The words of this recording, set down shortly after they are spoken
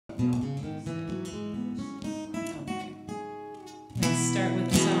Okay. Let's start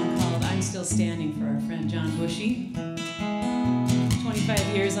with a song called I'm Still Standing for our friend John Bushy. 25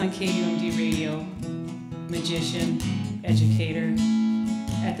 years on KTHW radio, magician, educator,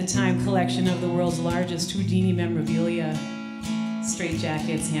 at the time collection of the world's largest Houdini memorabilia,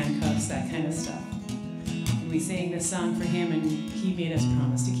 straitjackets, handcuffs, that kind of stuff. And we sang this song for him and he made us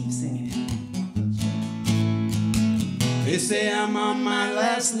promise to keep singing it. They say I'm on my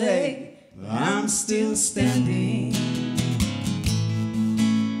last leg, but I'm still standing.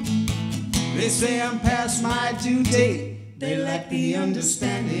 They say I'm past my due date, they lack the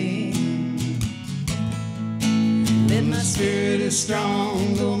understanding. That my spirit is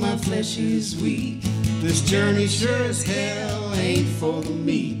strong, though my flesh is weak. This journey sure as hell ain't for the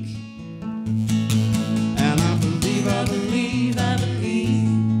meek. And I believe, I believe, I believe.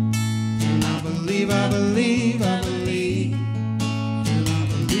 And I believe, I believe, I believe. And I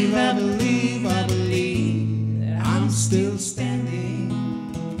believe, I believe, I believe that I'm still standing.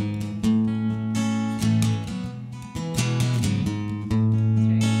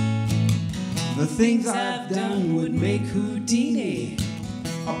 The things I've done would make Houdini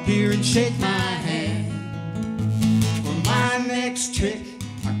appear and shake my hand. For my next trick,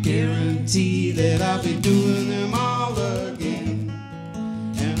 I guarantee that I'll be doing them all again.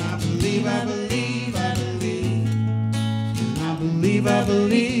 And I believe, I believe, I believe. And I believe, I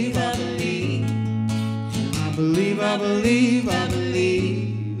believe, I believe. And I believe, I believe, I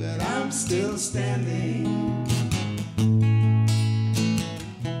believe that I'm still standing.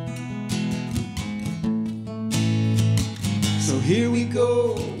 So here we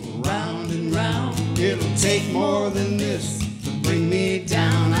go, round and round. It'll take more than this to bring me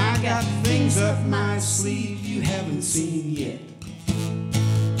down. I got things up my sleeve you haven't seen yet.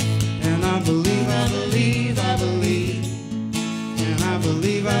 And I believe, I believe, I believe. And I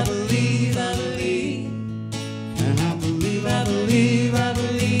believe, I believe, I believe. And I believe, I believe, I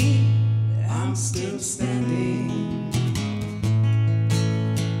believe that I'm still standing.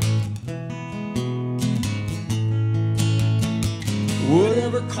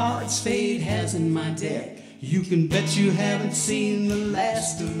 Whatever cards fate has in my deck, you can bet you haven't seen the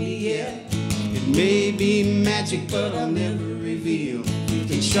last of me yet. It may be magic, but I'll never reveal. You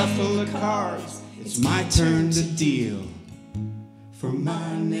can shuffle the cards, it's my turn to deal. For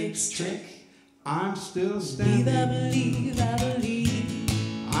my next trick, I'm still standing. I believe, I believe.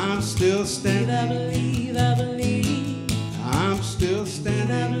 I'm still standing. I believe, I believe. I'm still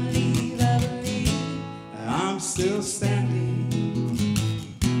standing. I believe, I believe. I'm still standing.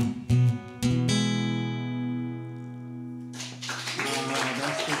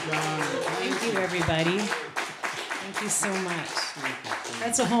 Thank you, everybody. Thank you so much.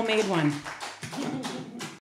 That's a homemade one.